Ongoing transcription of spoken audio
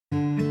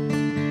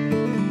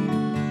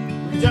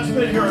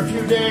just been here a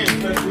few days,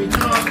 but we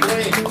cannot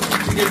wait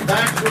to get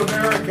back to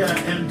America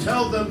and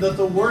tell them that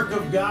the work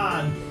of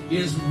God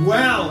is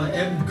well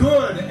and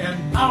good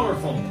and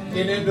powerful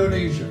in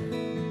Indonesia.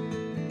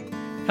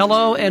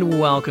 Hello and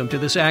welcome to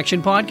this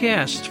Action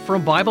Podcast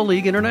from Bible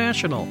League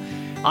International.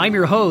 I'm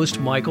your host,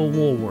 Michael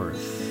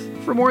Woolworth.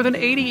 For more than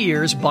 80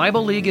 years,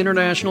 Bible League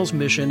International's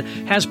mission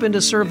has been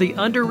to serve the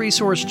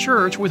under-resourced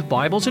church with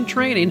Bibles and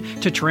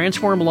training to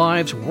transform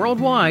lives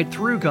worldwide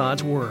through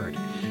God's Word.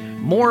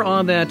 More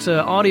on that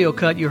audio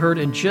cut you heard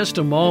in just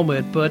a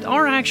moment, but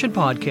our Action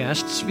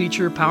Podcasts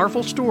feature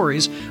powerful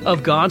stories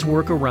of God's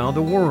work around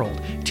the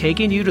world,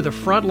 taking you to the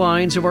front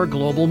lines of our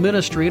global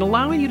ministry and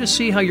allowing you to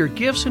see how your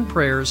gifts and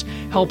prayers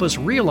help us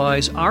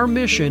realize our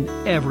mission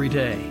every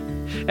day.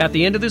 At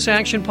the end of this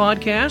Action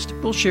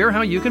Podcast, we'll share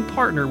how you can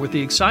partner with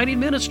the exciting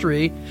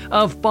ministry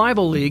of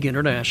Bible League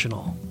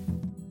International.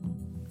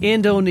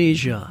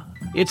 Indonesia.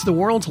 It's the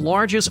world's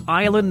largest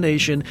island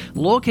nation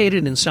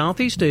located in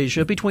Southeast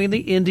Asia between the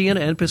Indian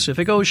and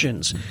Pacific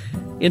Oceans.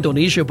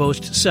 Indonesia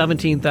boasts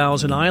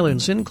 17,000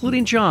 islands,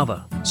 including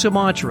Java,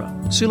 Sumatra,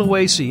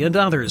 Sulawesi, and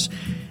others.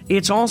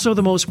 It's also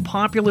the most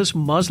populous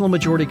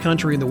Muslim-majority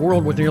country in the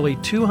world with nearly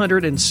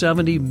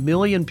 270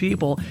 million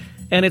people,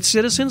 and its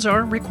citizens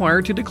are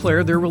required to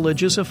declare their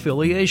religious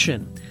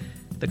affiliation.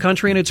 The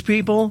country and its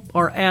people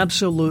are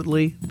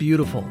absolutely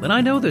beautiful. And I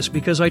know this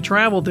because I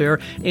traveled there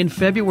in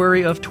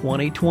February of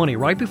 2020,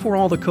 right before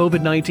all the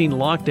COVID-19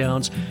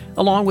 lockdowns,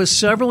 along with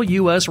several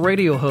U.S.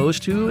 radio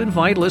hosts who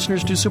invite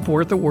listeners to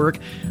support the work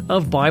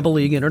of Bible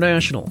League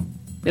International.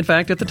 In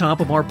fact, at the top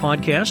of our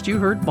podcast, you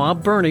heard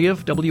Bob Burney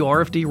of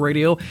WRFD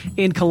Radio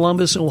in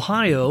Columbus,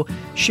 Ohio,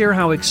 share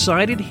how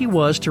excited he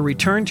was to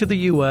return to the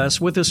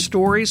U.S. with the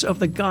stories of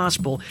the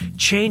gospel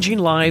changing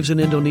lives in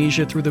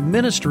Indonesia through the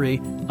ministry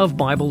of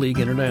Bible League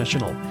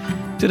International.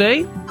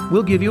 Today,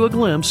 we'll give you a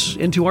glimpse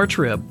into our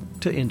trip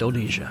to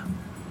Indonesia.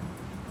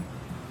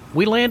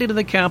 We landed in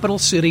the capital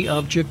city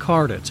of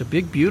Jakarta. It's a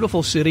big,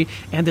 beautiful city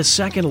and the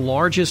second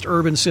largest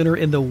urban center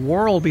in the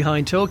world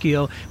behind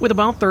Tokyo with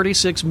about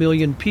 36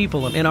 million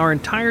people, and our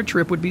entire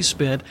trip would be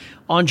spent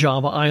on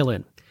Java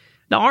Island.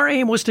 Now, our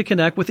aim was to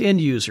connect with end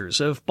users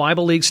of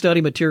Bible League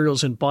study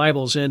materials and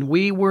Bibles, and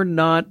we were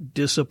not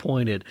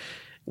disappointed.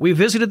 We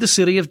visited the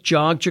city of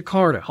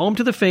Yogyakarta, home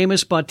to the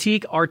famous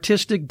batik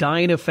artistic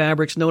dyeing of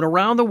fabrics known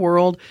around the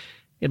world,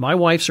 and my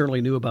wife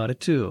certainly knew about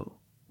it too.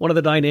 One of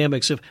the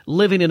dynamics of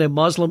living in a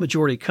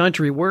Muslim-majority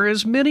country where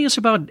as many as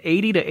about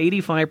 80 to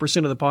 85%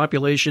 of the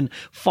population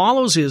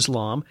follows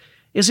Islam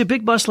is that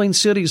big bustling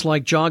cities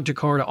like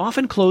Yogyakarta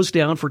often close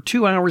down for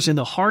 2 hours in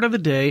the heart of the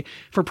day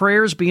for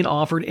prayers being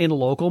offered in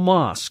local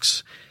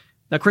mosques.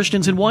 Now,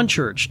 Christians in one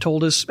church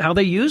told us how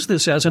they use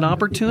this as an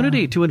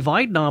opportunity to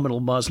invite nominal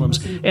Muslims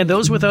and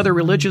those with other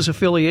religious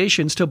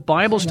affiliations to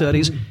Bible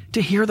studies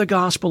to hear the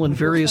gospel in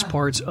various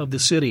parts of the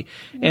city.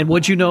 And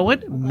would you know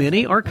it?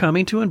 Many are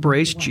coming to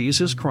embrace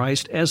Jesus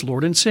Christ as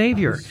Lord and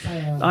Savior.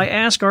 I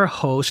asked our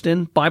host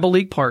and Bible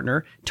League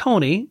partner,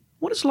 Tony,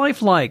 what is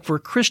life like for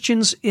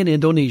Christians in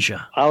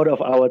Indonesia? Out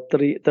of our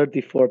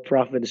 34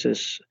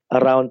 provinces,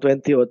 around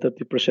 20 or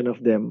 30%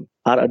 of them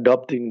are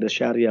adopting the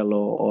Sharia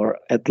law, or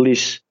at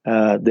least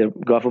the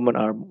government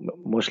are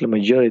Muslim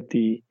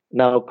majority.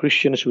 Now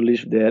Christians who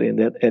live there in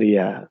that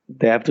area,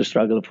 they have to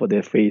struggle for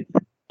their faith.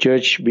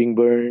 Church being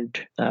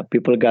burned,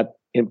 people got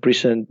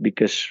imprisoned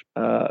because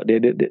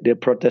they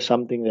protest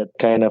something that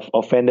kind of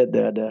offended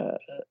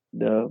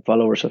the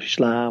followers of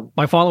Islam.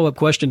 My follow-up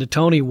question to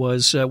Tony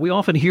was, we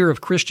often hear of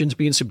Christians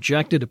being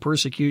subjected to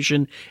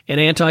persecution and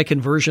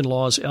anti-conversion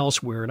laws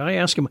elsewhere. And I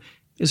asked him,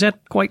 is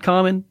that quite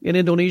common in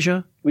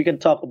Indonesia? We can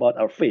talk about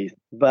our faith,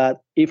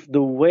 but if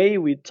the way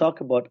we talk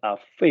about our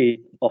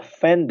faith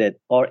offended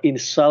or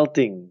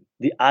insulting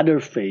the other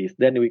faith,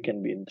 then we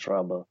can be in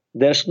trouble.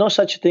 There's no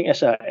such thing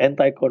as an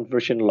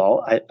anti-conversion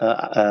law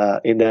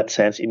in that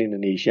sense in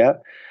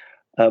Indonesia,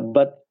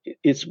 but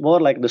it's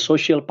more like the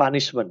social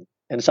punishment.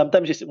 And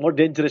sometimes it's more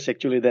dangerous,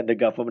 actually, than the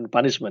government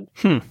punishment.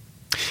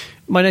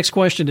 My next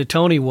question to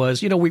Tony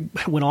was, we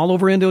went all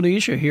over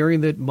Indonesia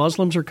hearing that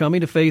Muslims are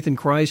coming to faith in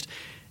Christ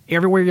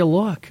everywhere you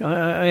look.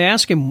 I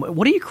asked him,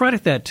 what do you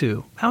credit that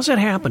to? How's that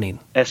happening?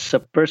 As a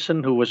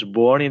person who was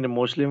born in a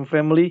Muslim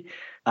family,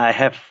 I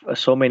have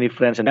so many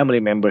friends and family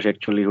members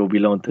actually who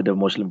belong to the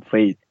Muslim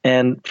faith.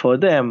 And for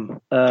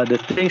them, the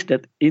things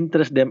that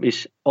interest them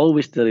is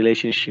always the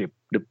relationship,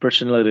 the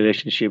personal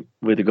relationship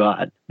with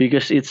God.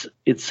 Because it's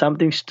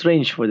something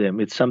strange for them.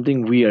 It's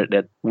something weird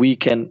that we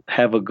can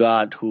have a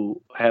God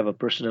who have a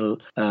personal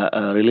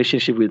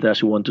relationship with us,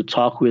 who want to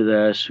talk with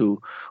us,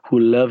 who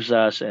loves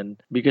us. And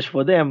because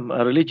for them,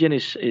 a religion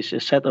is a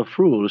set of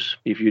rules.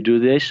 If you do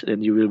this,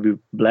 then you will be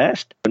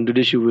blessed. And do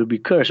this, you will be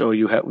cursed, or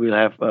will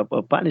have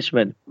a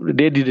punishment.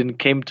 They didn't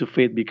came to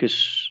faith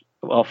because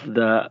of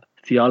the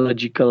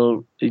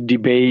theological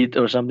debate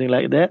or something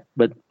like that,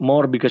 but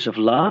more because of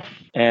love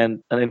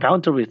and an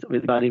encounter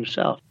with God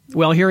himself.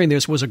 Well, hearing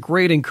this was a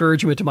great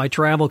encouragement to my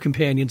travel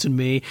companions and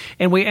me,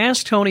 and we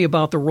asked Tony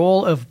about the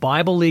role of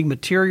Bible League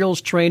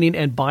materials, training,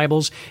 and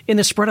Bibles in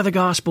the spread of the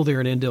gospel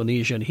there in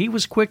Indonesia. And he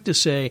was quick to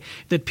say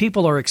that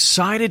people are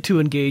excited to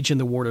engage in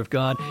the Word of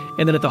God,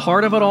 and that at the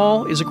heart of it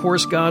all is, of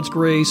course, God's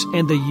grace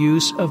and the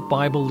use of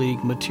Bible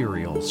League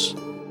materials.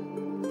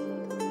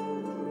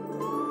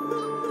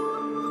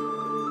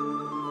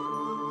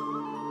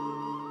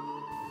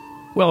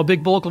 Well, a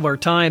big bulk of our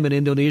time in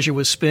Indonesia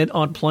was spent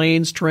on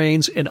planes,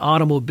 trains, and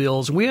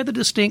automobiles. We had the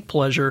distinct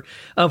pleasure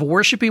of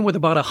worshiping with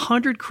about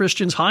 100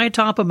 Christians high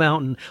atop a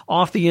mountain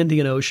off the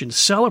Indian Ocean,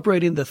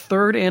 celebrating the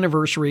third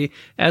anniversary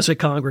as a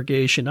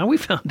congregation. Now, we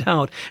found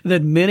out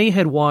that many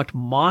had walked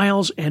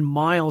miles and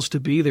miles to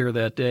be there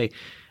that day.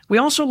 We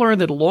also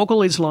learned that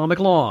local Islamic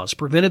laws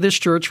prevented this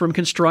church from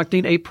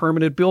constructing a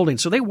permanent building,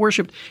 so they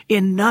worshiped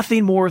in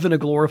nothing more than a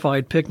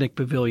glorified picnic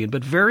pavilion,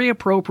 but very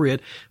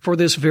appropriate for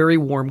this very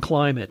warm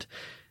climate.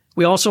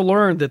 We also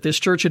learned that this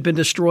church had been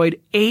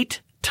destroyed 8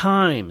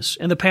 times,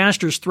 and the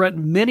pastors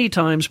threatened many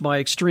times by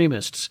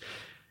extremists.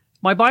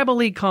 My Bible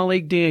League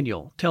colleague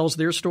Daniel tells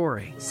their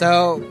story.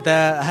 So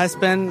the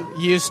husband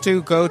used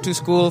to go to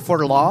school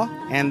for law,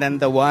 and then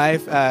the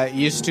wife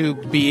used to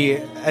be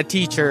a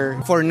teacher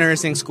for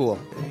nursing school.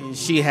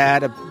 She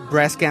had a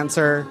breast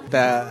cancer.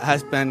 The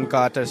husband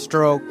got a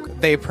stroke.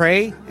 They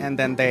pray, and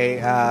then they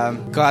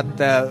got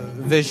the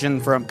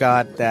vision from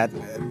God that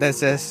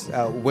this is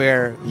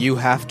where you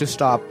have to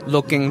stop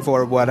looking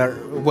for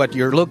what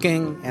you're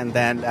looking, and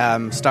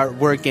then start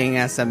working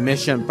as a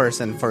mission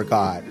person for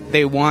God.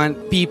 They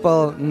want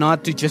people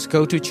not to just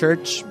go to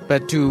church,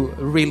 but to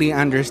really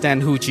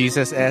understand who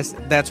Jesus is.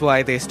 That's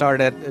why they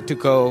started to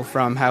go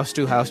from house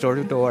to house, door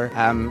to door,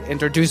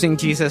 introducing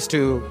Jesus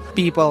to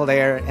people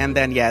there. And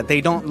then,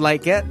 they don't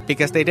like it.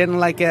 Because they didn't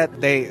like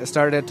it, they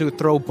started to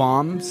throw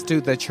bombs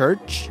to the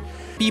church.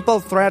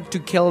 People threatened to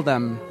kill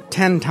them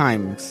 10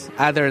 times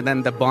other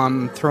than the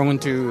bomb thrown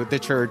to the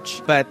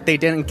church. But they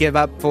didn't give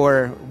up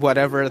for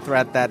whatever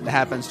threat that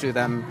happens to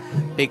them,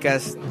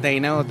 because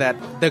they know that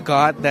the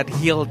God that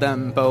healed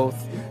them both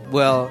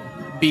will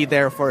be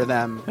there for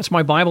them. That's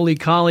my Bible League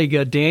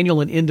colleague,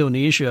 Daniel in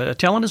Indonesia,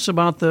 telling us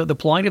about the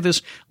plight of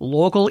this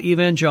local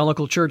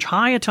evangelical church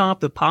high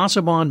atop the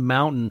Pasaban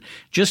Mountain,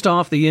 just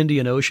off the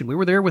Indian Ocean. We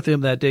were there with him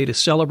that day to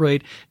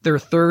celebrate their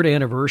third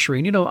anniversary.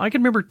 And, I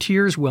can remember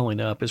tears welling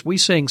up as we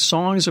sang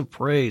songs of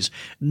praise,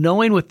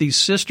 knowing what these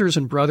sisters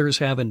and brothers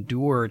have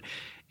endured.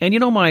 And,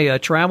 my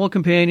travel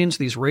companions,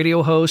 these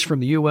radio hosts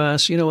from the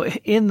U.S.,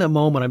 in the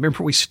moment, I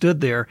remember we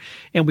stood there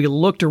and we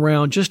looked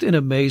around just in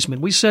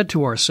amazement. We said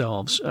to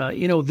ourselves,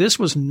 this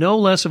was no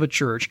less of a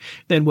church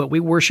than what we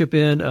worship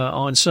in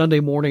on Sunday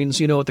mornings,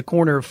 at the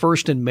corner of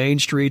First and Main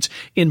Streets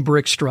in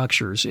brick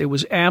structures. It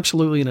was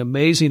absolutely an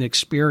amazing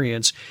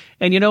experience.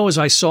 And, as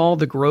I saw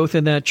the growth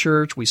in that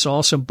church, we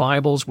saw some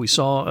Bibles, we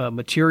saw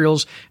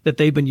materials that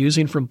they've been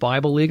using from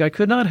Bible League. I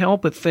could not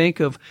help but think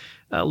of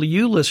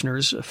you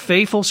listeners,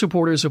 faithful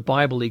supporters of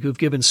Bible League who've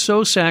given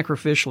so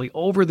sacrificially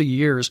over the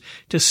years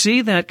to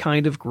see that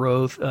kind of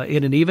growth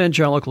in an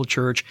evangelical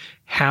church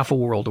half a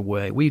world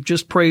away. We've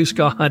just praised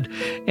God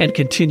and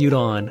continued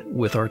on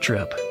with our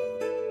trip.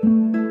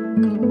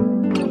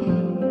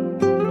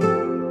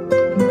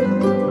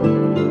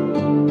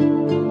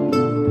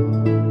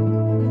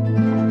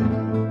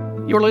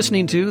 You're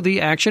listening to the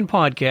Action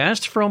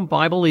Podcast from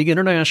Bible League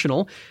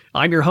International.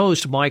 I'm your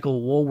host,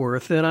 Michael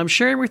Woolworth, and I'm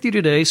sharing with you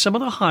today some of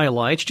the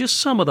highlights, just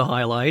some of the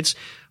highlights,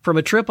 from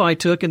a trip I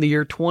took in the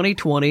year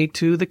 2020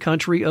 to the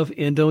country of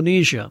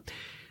Indonesia.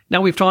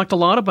 Now, we've talked a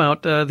lot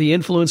about the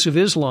influence of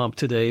Islam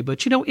today,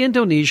 but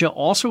Indonesia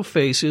also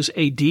faces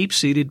a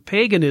deep-seated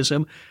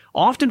paganism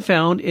often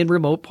found in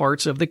remote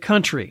parts of the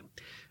country.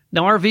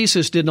 Now, our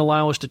visas didn't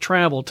allow us to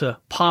travel to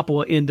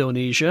Papua,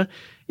 Indonesia,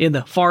 in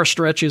the far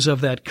stretches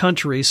of that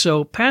country,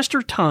 so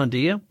Pastor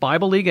Tandi, a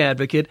Bible League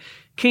advocate,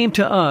 came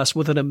to us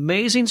with an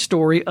amazing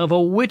story of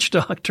a witch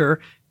doctor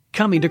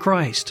coming to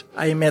Christ.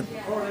 I met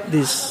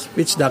this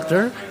witch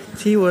doctor.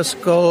 He was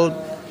called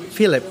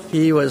Philip.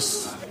 He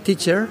was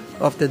teacher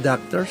of the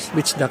doctors,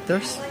 witch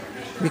doctors,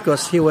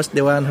 because he was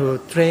the one who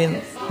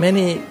trained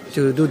many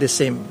to do the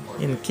same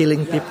in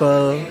killing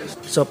people.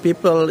 So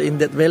people in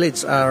that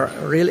village are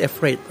really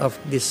afraid of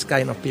this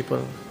kind of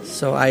people.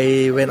 So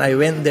when I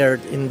went there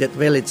in that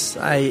village,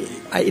 I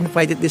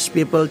invited these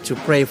people to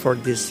pray for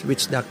these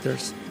witch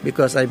doctors,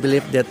 because I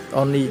believe that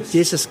only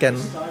Jesus can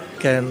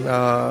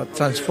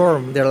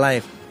transform their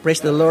life.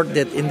 Praise the Lord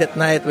that in that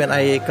night when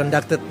I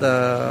conducted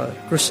the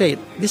crusade,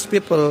 these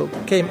people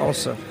came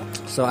also.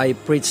 So I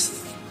preached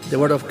the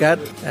Word of God,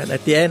 and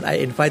at the end I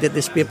invited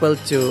these people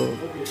to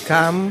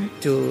come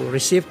to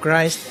receive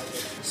Christ.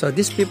 So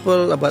these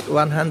people, about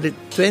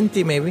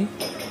 120 maybe,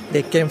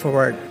 they came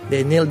forward.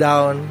 They kneel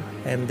down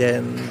and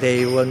then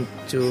they want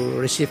to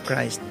receive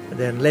Christ.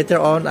 Then later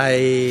on,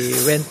 I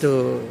went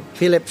to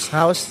Philip's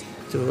house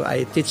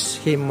I teach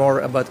him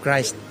more about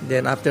Christ.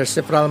 Then after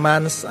several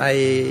months,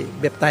 I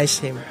baptized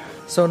him.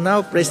 So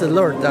now, praise the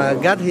Lord,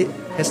 God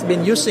has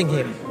been using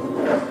him.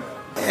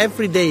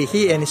 Every day,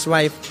 he and his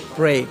wife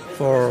pray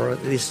for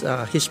his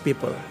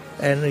people.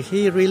 And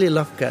he really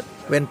loved God.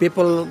 When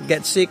people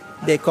get sick,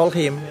 they call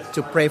him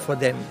to pray for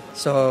them.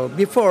 So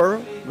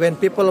before, when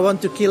people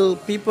want to kill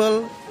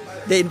people,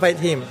 they invite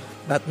him.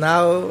 But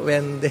now,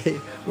 when they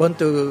want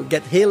to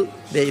get healed,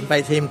 they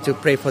invite him to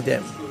pray for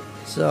them.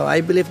 So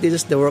I believe this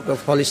is the work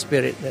of Holy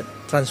Spirit that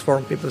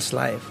transforms people's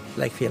life,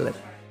 like Philip.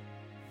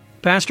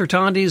 Pastor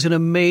Tandy is an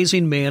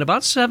amazing man,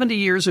 about 70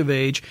 years of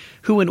age,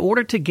 who, in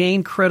order to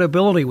gain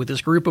credibility with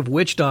this group of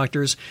witch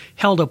doctors,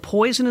 held a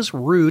poisonous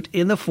root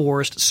in the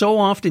forest so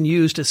often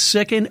used to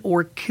sicken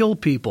or kill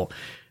people.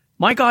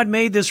 My God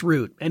made this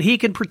root, and he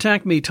can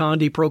protect me,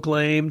 Tandy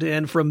proclaimed,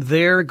 and from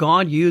there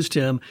God used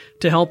him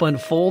to help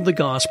unfold the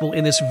gospel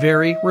in this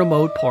very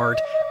remote part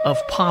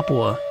of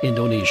Papua,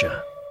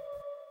 Indonesia.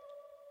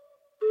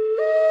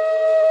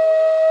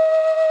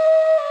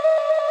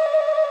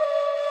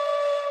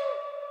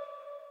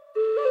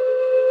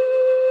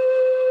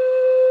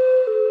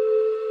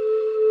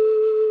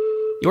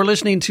 You're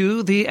listening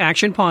to the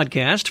Action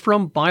Podcast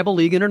from Bible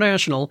League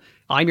International.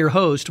 I'm your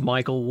host,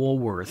 Michael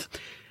Woolworth.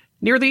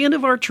 Near the end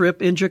of our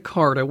trip in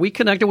Jakarta, we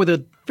connected with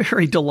a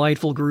very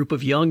delightful group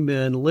of young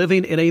men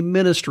living in a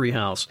ministry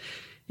house.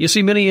 You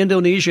see, many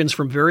Indonesians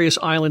from various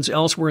islands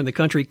elsewhere in the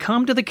country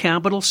come to the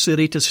capital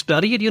city to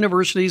study at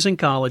universities and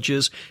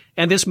colleges,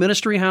 and this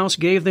ministry house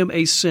gave them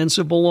a sense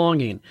of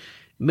belonging.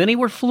 Many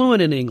were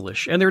fluent in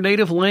English and their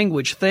native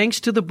language thanks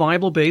to the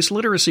Bible-based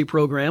literacy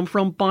program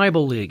from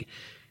Bible League.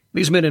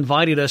 These men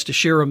invited us to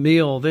share a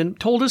meal, then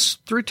told us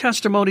through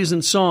testimonies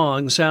and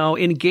songs how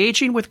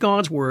engaging with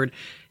God's Word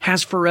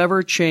has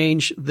forever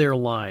changed their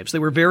lives. They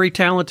were very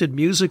talented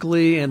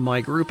musically, and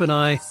my group and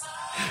I,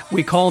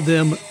 we called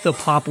them the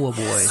Papua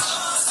Boys.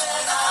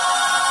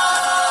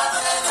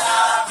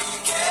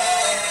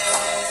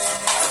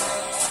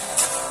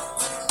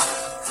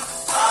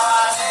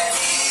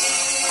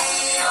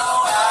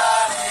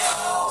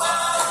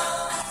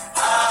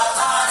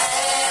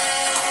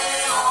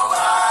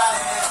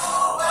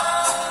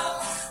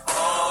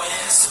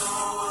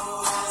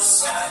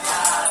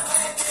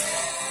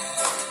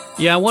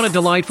 Yeah, what a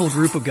delightful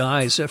group of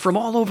guys from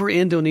all over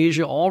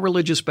Indonesia, all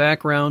religious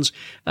backgrounds.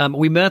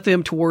 We met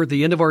them toward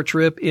the end of our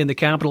trip in the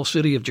capital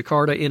city of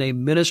Jakarta in a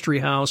ministry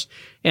house,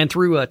 and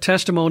through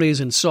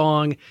testimonies and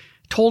song,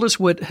 told us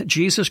what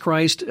Jesus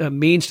Christ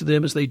means to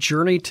them as they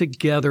journey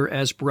together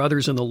as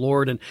brothers in the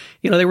Lord. And,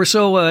 they were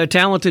so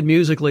talented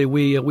musically,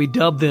 we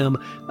dubbed them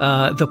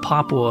the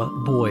Papua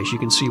Boys. You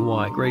can see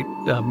why. Great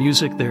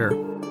music there.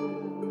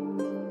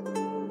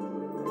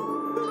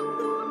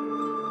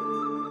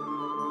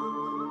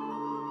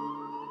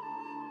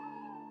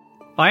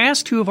 I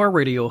asked two of our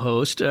radio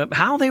hosts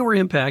how they were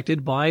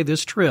impacted by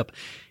this trip.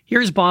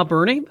 Here's Bob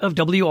Burney of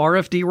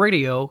WRFD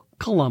Radio,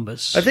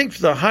 Columbus. I think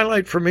the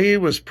highlight for me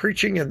was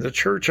preaching in the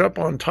church up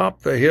on top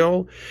of the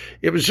hill.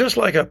 It was just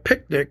like a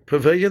picnic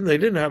pavilion. They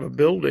didn't have a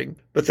building,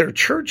 but their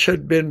church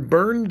had been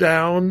burned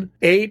down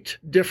 8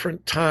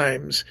 different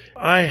times.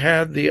 I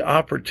had the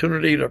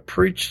opportunity to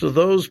preach to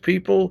those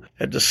people,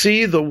 and to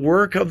see the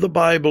work of the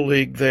Bible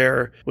League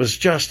there was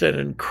just an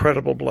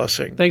incredible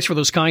blessing. Thanks for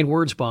those kind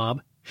words,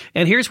 Bob.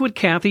 And here's what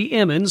Kathy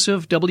Emmons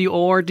of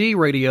WORD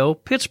Radio,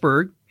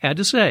 Pittsburgh, had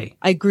to say.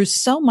 I grew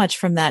so much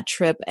from that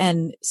trip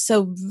and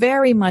so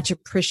very much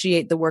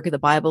appreciate the work of the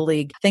Bible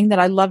League. The thing that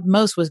I loved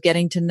most was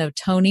getting to know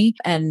Tony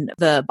and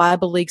the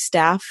Bible League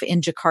staff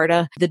in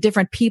Jakarta, the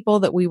different people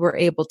that we were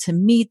able to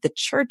meet, the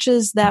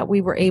churches that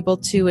we were able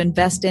to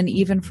invest in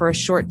even for a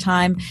short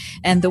time,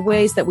 and the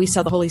ways that we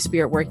saw the Holy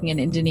Spirit working in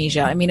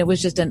Indonesia. I mean, it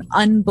was just an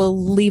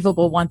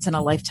unbelievable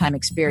once-in-a-lifetime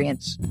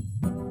experience.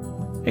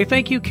 Hey,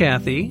 thank you,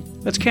 Kathy.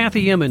 That's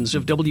Kathy Emmons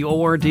of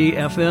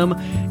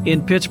WORD-FM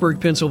in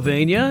Pittsburgh,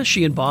 Pennsylvania.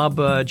 She and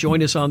Bob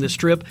joined us on this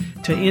trip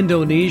to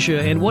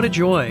Indonesia, and what a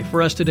joy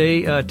for us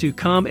today to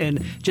come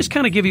and just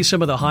kind of give you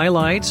some of the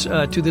highlights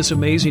to this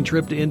amazing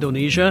trip to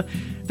Indonesia.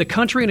 The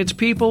country and its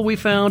people we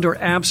found are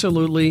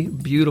absolutely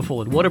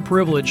beautiful, and what a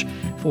privilege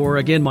for,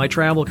 again, my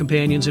travel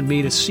companions and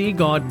me to see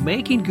God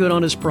making good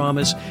on His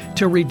promise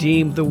to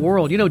redeem the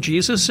world. You know,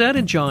 Jesus said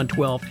in John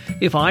 12,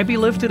 "If I be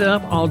lifted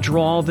up, I'll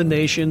draw the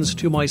nations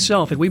to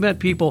myself." And we met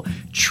people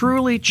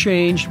truly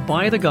changed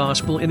by the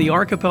gospel in the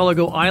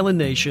archipelago island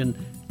nation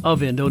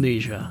of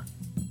Indonesia.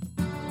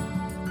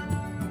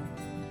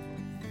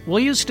 Will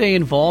you stay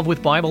involved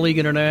with Bible League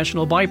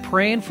International by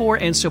praying for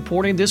and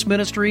supporting this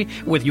ministry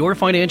with your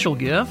financial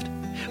gift?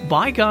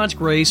 By God's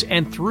grace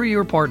and through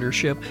your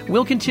partnership,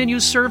 we'll continue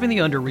serving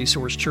the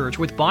under-resourced church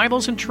with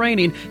Bibles and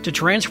training to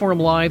transform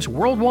lives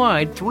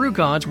worldwide through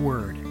God's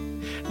Word.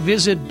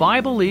 Visit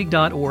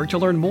BibleLeague.org to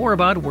learn more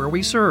about where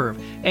we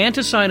serve and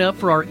to sign up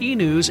for our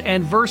e-news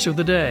and verse of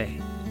the day.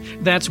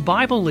 That's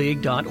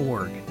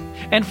BibleLeague.org.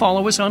 And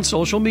follow us on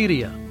social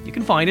media. You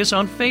can find us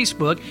on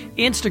Facebook,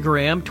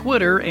 Instagram,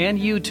 Twitter, and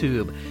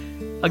YouTube.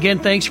 Again,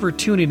 thanks for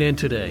tuning in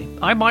today.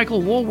 I'm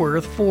Michael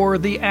Woolworth for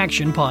the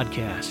Action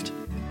Podcast.